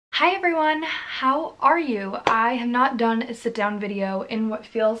Hi everyone, how are you? I have not done a sit down video in what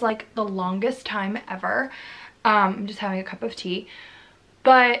feels like the longest time ever. I'm just having a cup of tea,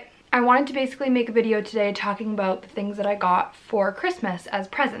 but I wanted to basically make a video today talking about the things that I got for Christmas as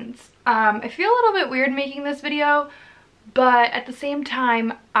presents. I feel a little bit weird making this video, but at the same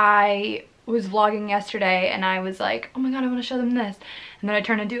time I was vlogging yesterday and I was like, oh my god, I want to show them this, and then I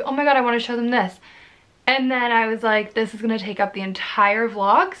turned into, oh my god, I want to show them this. And then I was like, this is going to take up the entire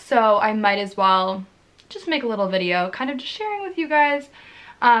vlog, so I might as well just make a little video kind of just sharing with you guys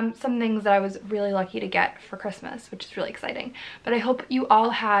some things that I was really lucky to get for Christmas, which is really exciting. But I hope you all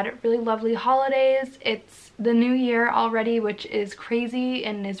had really lovely holidays. It's the new year already, which is crazy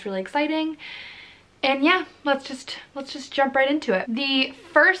and is really exciting. And yeah, let's just jump right into it. The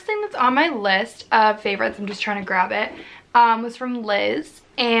first thing that's on my list of favorites, I'm just trying to grab it, was from Liz.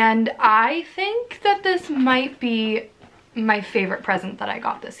 And I think that this might be my favorite present that I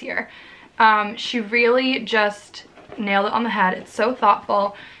got this year. She really just nailed it on the head. It's so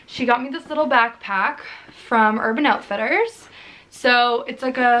thoughtful. She got me this little backpack from Urban Outfitters. So it's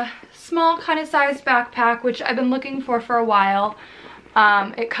like a small kind of sized backpack, which I've been looking for a while.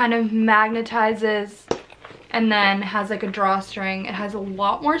 It kind of magnetizes and then has like a drawstring. It has a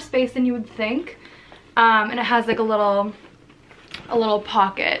lot more space than you would think. And it has like a little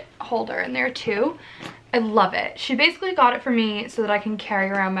pocket holder in there too. I love it. She basically got it for me so that I can carry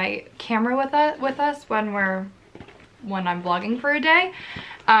around my camera with us when I'm vlogging for a day,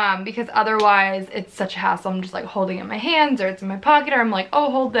 because otherwise it's such a hassle. I'm just like holding it in my hands, or it's in my pocket, or I'm like,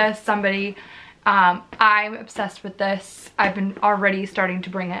 oh, hold this, somebody. I'm obsessed with this. I've been already starting to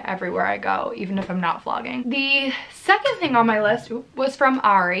bring it everywhere I go, even if I'm not vlogging. The second thing on my list was from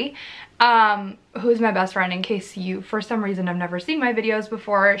Ari, who's my best friend, in case you, for some reason, have never seen my videos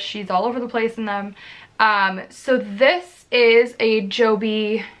before. She's all over the place in them. So this is a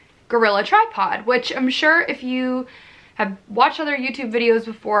Joby Gorilla tripod, which I'm sure if you have watched other YouTube videos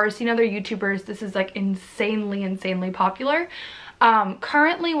before, seen other YouTubers, this is like insanely popular.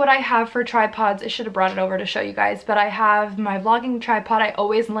 Currently what I have for tripods, I should have brought it over to show you guys, but I have my vlogging tripod. I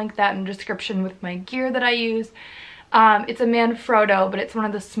always link that in the description with my gear that I use. It's a Manfrotto, but it's one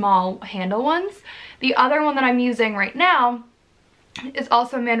of the small handle ones. The other one that I'm using right now is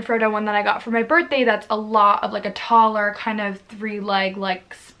also a Manfrotto one that I got for my birthday. That's a lot of like a taller kind of 3-leg,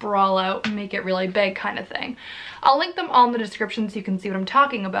 like sprawl out and make it really big kind of thing. I'll link them all in the description so you can see what I'm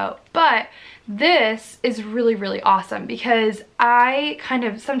talking about. But this is really awesome because I kind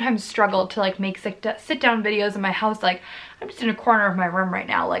of sometimes struggle to like make sit down videos in my house. Like, I'm just in a corner of my room right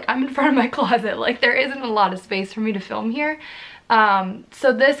now. Like, I'm in front of my closet. Like, there isn't a lot of space for me to film here.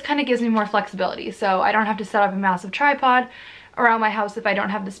 So this kind of gives me more flexibility. So I don't have to set up a massive tripod around my house if I don't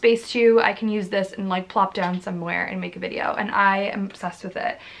have the space to. I can use this and like plop down somewhere and make a video, and I am obsessed with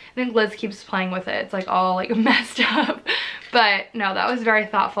it. I think Liz keeps playing with it. It's like all like messed up, but no, that was very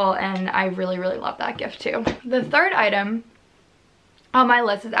thoughtful, and I really love that gift too. The third item on my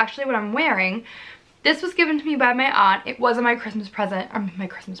list is actually what I'm wearing. This was given to me by my aunt. It wasn't my Christmas present,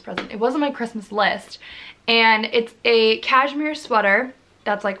 it wasn't my Christmas list, and it's a cashmere sweater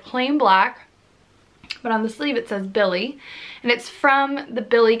that's like plain black, but on the sleeve it says Billy, and it's from the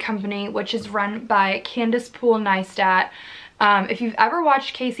Billy Company, which is run by Candace Poole Neistat. If you've ever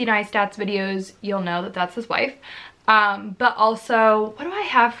watched Casey Neistat's videos, you'll know that that's his wife. But also, what do I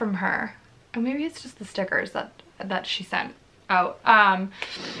have from her? Oh, maybe it's just the stickers that she sent out.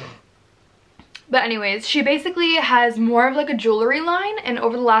 But anyways, she basically has more of like a jewelry line, and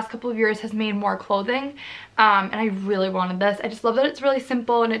over the last couple of years has made more clothing. And I really wanted this. I just love that it's really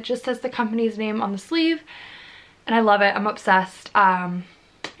simple, and it just says the company's name on the sleeve, and I love it. I'm obsessed.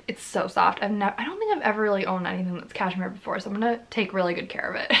 It's so soft. I don't think I've ever really owned anything that's cashmere before, so I'm gonna take really good care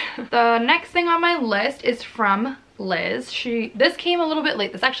of it. The next thing on my list is from Liz. This came a little bit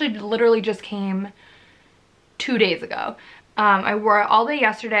late. This actually literally just came 2 days ago. I wore it all day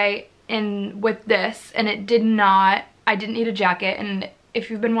yesterday with this, and I didn't need a jacket, and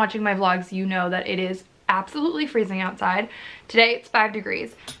if you've been watching my vlogs, you know that it is absolutely freezing outside. Today it's 5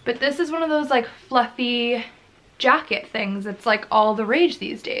 degrees, but this is one of those like fluffy jacket things. It's like all the rage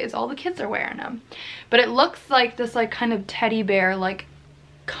these days. All the kids are wearing them, but it looks like this like kind of teddy bear like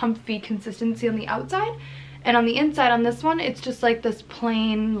comfy consistency on the outside, and on the inside on this one it's just like this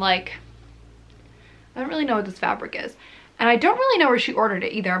plain, like, I don't really know what this fabric is, and I don't really know where she ordered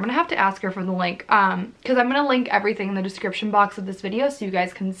it either. I'm gonna have to ask her for the link, because I'm gonna link everything in the description box of this video so you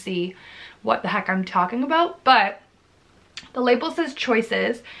guys can see what the heck I'm talking about. But the label says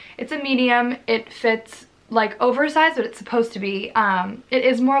choices. It's a medium. It fits like oversized, but it's supposed to be. It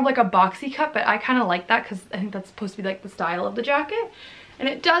is more of like a boxy cut, but I kind of like that because I think that's supposed to be like the style of the jacket. And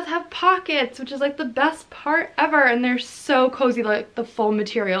it does have pockets, which is like the best part ever. And they're so cozy, like the full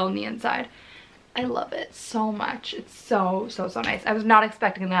material on the inside. I love it so much. It's so nice. I was not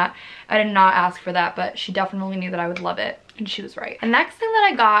expecting that. I did not ask for that, but she definitely knew that I would love it, and she was right. The next thing that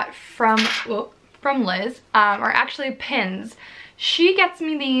I got from Liz are actually pins. She gets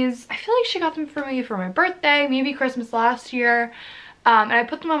me these, I feel like she got them for me for my birthday, maybe Christmas last year. And I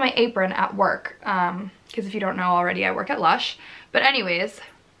put them on my apron at work, because if you don't know already, I work at LUSH. But anyways,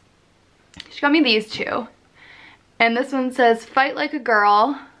 she got me these two. And this one says, "Fight like a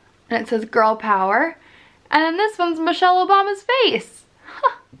girl." And it says "Girl Power." And then this one's Michelle Obama's face.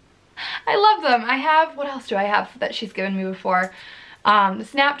 I love them. I have, what else do I have that she's given me before? The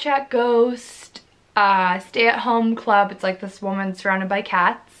Snapchat Ghost, Stay at Home Club. It's like this woman surrounded by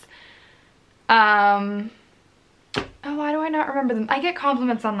cats. Oh, why do I not remember them? I get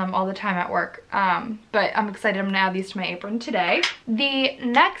compliments on them all the time at work, but I'm excited. I'm gonna add these to my apron today. The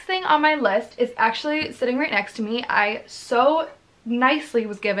next thing on my list is actually sitting right next to me. I so nicely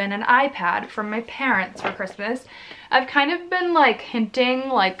was given an iPad from my parents for Christmas. I've kind of been like hinting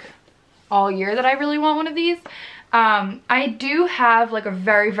like all year that I really want one of these. I do have like a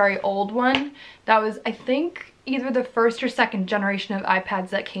very old one that was, I think, either the first or second generation of iPads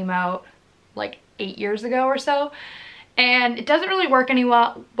that came out like 8 years ago or so, and it doesn't really work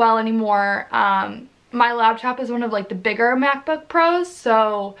well anymore. My laptop is one of like the bigger MacBook Pros,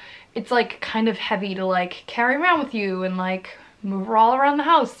 so it's like kind of heavy to like carry around with you and like move all around the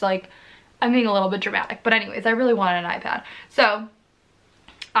house. Like, I'm being a little bit dramatic, but anyways, I really wanted an iPad. So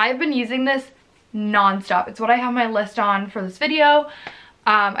I've been using this non-stop. It's what I have my list on for this video.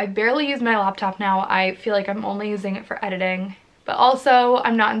 I barely use my laptop now. I feel like I'm only using it for editing, but also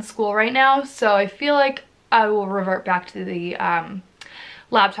I'm not in school right now, so I feel like I will revert back to the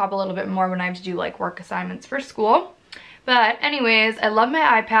laptop a little bit more when I have to do like work assignments for school. But anyways, I love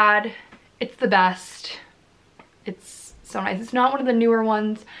my iPad. It's the best. It's so nice. It's not one of the newer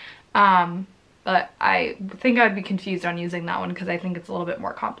ones, but I think I would be confused on using that one because I think it's a little bit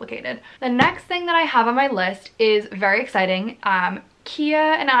more complicated. The next thing that I have on my list is very exciting. Kia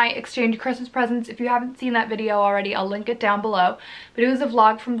and I exchanged Christmas presents. If you haven't seen that video already, I'll link it down below. But it was a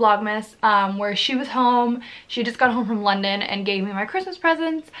vlog from Vlogmas where she was home. She just got home from London and gave me my Christmas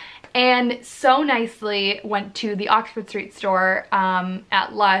presents, and so nicely went to the Oxford Street store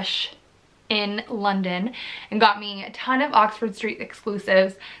at LUSH in London and got me a ton of Oxford Street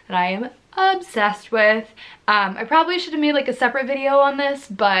exclusives that I am obsessed with. I probably should have made like a separate video on this,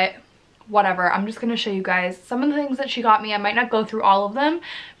 but whatever. I'm just gonna show you guys some of the things that she got me. I might not go through all of them,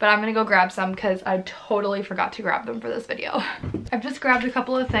 but I'm gonna go grab some because I totally forgot to grab them for this video. I've just grabbed a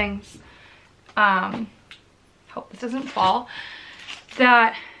couple of things, hope this doesn't fall,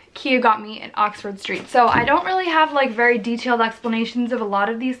 that Kia got me at Oxford Street. So I don't really have like very detailed explanations of a lot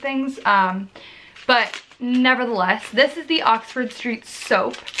of these things, but nevertheless, this is the Oxford Street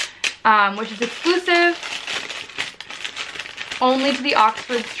soap, which is exclusive only to the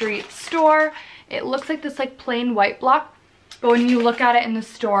Oxford Street store. It looks like this like plain white block, but when you look at it in the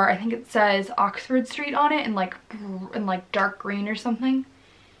store, I think it says Oxford Street on it in like dark green or something.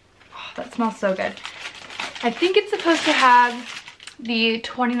 Oh, that smells so good. I think it's supposed to have the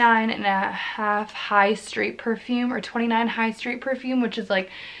 29.5 High Street perfume, or 29 High Street perfume, which is like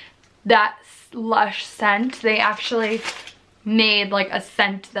that Lush scent. They actually made like a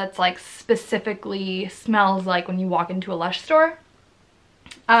scent that's like specifically smells like when you walk into a Lush store.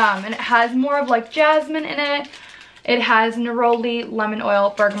 And it has more of like jasmine in it. It has neroli, lemon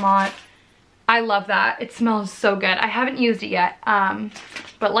oil, bergamot. I love that. It smells so good. I haven't used it yet,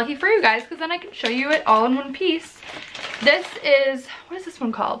 but lucky for you guys, because then I can show you it all in one piece. This is, what is this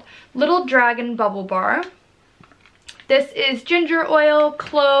one called? Little Dragon Bubble Bar. This is ginger oil,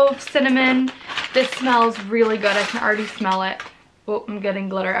 clove, cinnamon. This smells really good. I can already smell it. Oh, I'm getting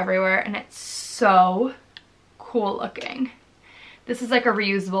glitter everywhere, and it's so cool looking. This is like a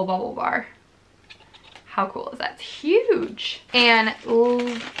reusable bubble bar. How cool is that? It's huge. And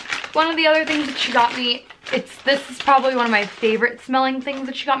one of the other things that she got me, this is probably one of my favorite smelling things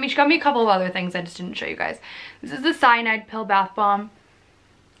that she got me. She got me a couple of other things I just didn't show you guys. This is the Cyanide Pill Bath Bomb.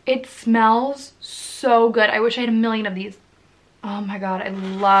 It smells so good. I wish I had a million of these. Oh my god, I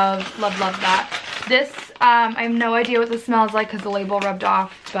love that. This, I have no idea what this smells like because the label rubbed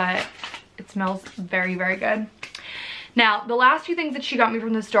off, but it smells very good. Now, the last few things that she got me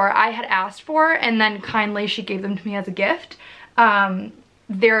from the store, I had asked for, and then kindly she gave them to me as a gift.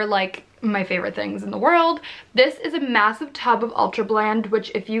 They're like my favorite things in the world. This is a massive tub of Ultra Blend,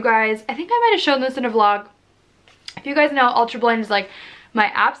 which if you guys, I think I might have shown this in a vlog. If you guys know, Ultra Blend is like my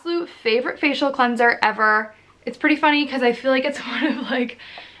absolute favorite facial cleanser ever. it's pretty funny because I feel like it's one of like,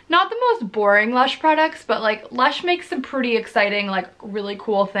 not the most boring Lush products, but like Lush makes some pretty exciting, like really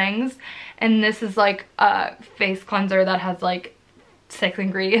cool things. And this is like a face cleanser that has like 6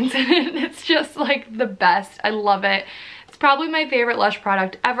 ingredients in it. It's just like the best. I love it. It's probably my favorite Lush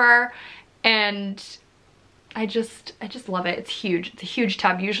product ever. And I just love it. It's huge. It's a huge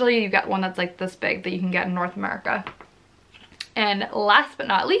tub. Usually you get one that's like this big that you can get in North America. And last but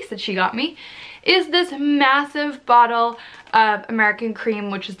not least that she got me is this massive bottle of American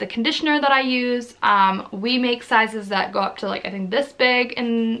Cream, which is the conditioner that I use. We make sizes that go up to like, I think this big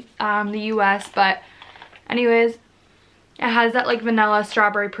in the US, but anyways, it has that like vanilla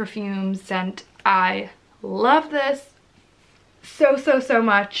strawberry perfume scent. I love this so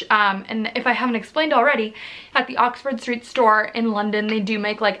much. And if I haven't explained already, at the Oxford Street store in London, they do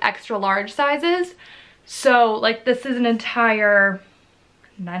make like extra large sizes. So like this is an entire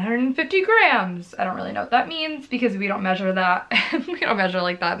 950 grams. I don't really know what that means because we don't measure that. We don't measure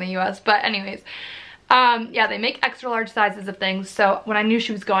like that in the US. But anyways, yeah, they make extra large sizes of things. So when I knew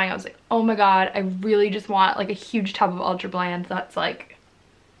she was going, I was like, oh my God, I really just want like a huge tub of Ultra Blend. That's like,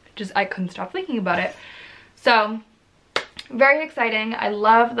 just, I couldn't stop thinking about it. So very exciting. I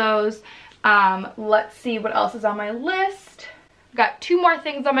love those. Let's see what else is on my list. I've got 2 more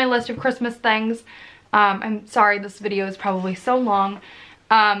things on my list of Christmas things. I'm sorry this video is probably so long.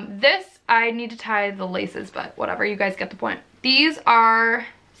 This, I need to tie the laces, but whatever, you guys get the point. These are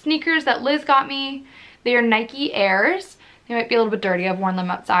sneakers that Liz got me. They are Nike Airs. They might be a little bit dirty. I've worn them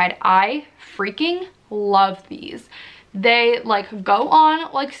outside. I freaking love these. They like go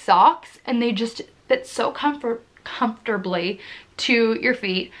on like socks and they just fit so comfortably to your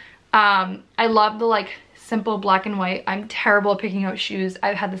feet. I love the like simple black and white. I'm terrible at picking out shoes.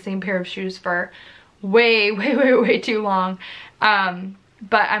 I've had the same pair of shoes for way too long.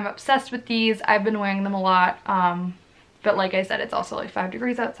 But I'm obsessed with these. I've been wearing them a lot. But like I said, it's also like 5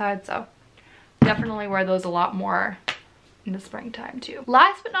 degrees outside, so definitely wear those a lot more in the springtime too.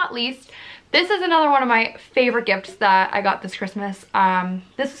 Last but not least, this is another one of my favorite gifts that I got this Christmas.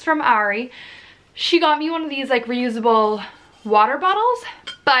 This is from Ari. She got me one of these like reusable water bottles,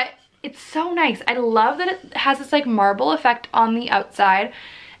 but it's so nice. I love that it has this like marble effect on the outside,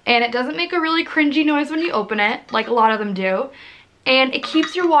 and it doesn't make a really cringy noise when you open it, like a lot of them do. And it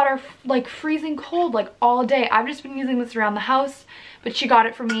keeps your water like freezing cold like all day. I've just been using this around the house, but she got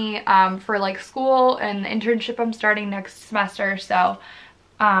it for me for like school and the internship I'm starting next semester. So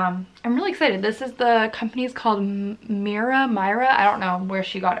I'm really excited. This is, the company's called Myra. I don't know where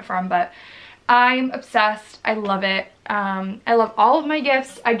she got it from, but I'm obsessed. I love it. I love all of my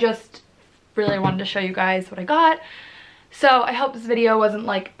gifts. I just really wanted to show you guys what I got. So I hope this video wasn't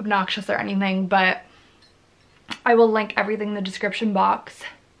like obnoxious or anything, but I will link everything in the description box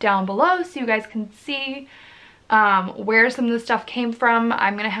down below so you guys can see where some of the stuff came from.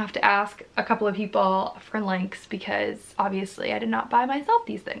 I'm gonna have to ask a couple of people for links because obviously I did not buy myself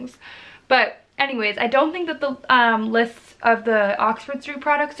these things. But anyways, I don't think that the lists of the Oxford Street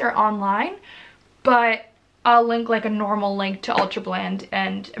products are online, but I'll link like a normal link to Ultra Blend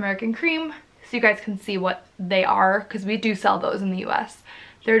and American Cream so you guys can see what they are, because we do sell those in the US.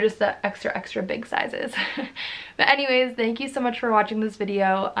 They're just the extra big sizes. But anyways, thank you so much for watching this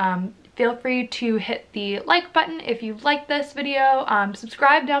video. Feel free to hit the like button if you like this video.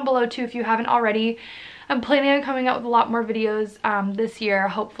 Subscribe down below too if you haven't already. I'm planning on coming out with a lot more videos this year.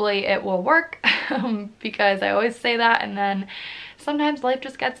 Hopefully it will work because I always say that and then sometimes life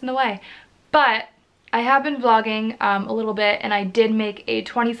just gets in the way. But I have been vlogging a little bit, and I did make a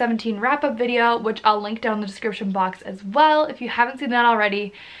 2017 wrap-up video, which I'll link down in the description box as well. If you haven't seen that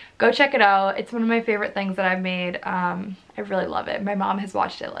already, go check it out. It's one of my favorite things that I've made. I really love it. My mom has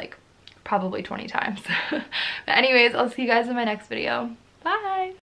watched it like probably 20 times. But anyways, I'll see you guys in my next video. Bye!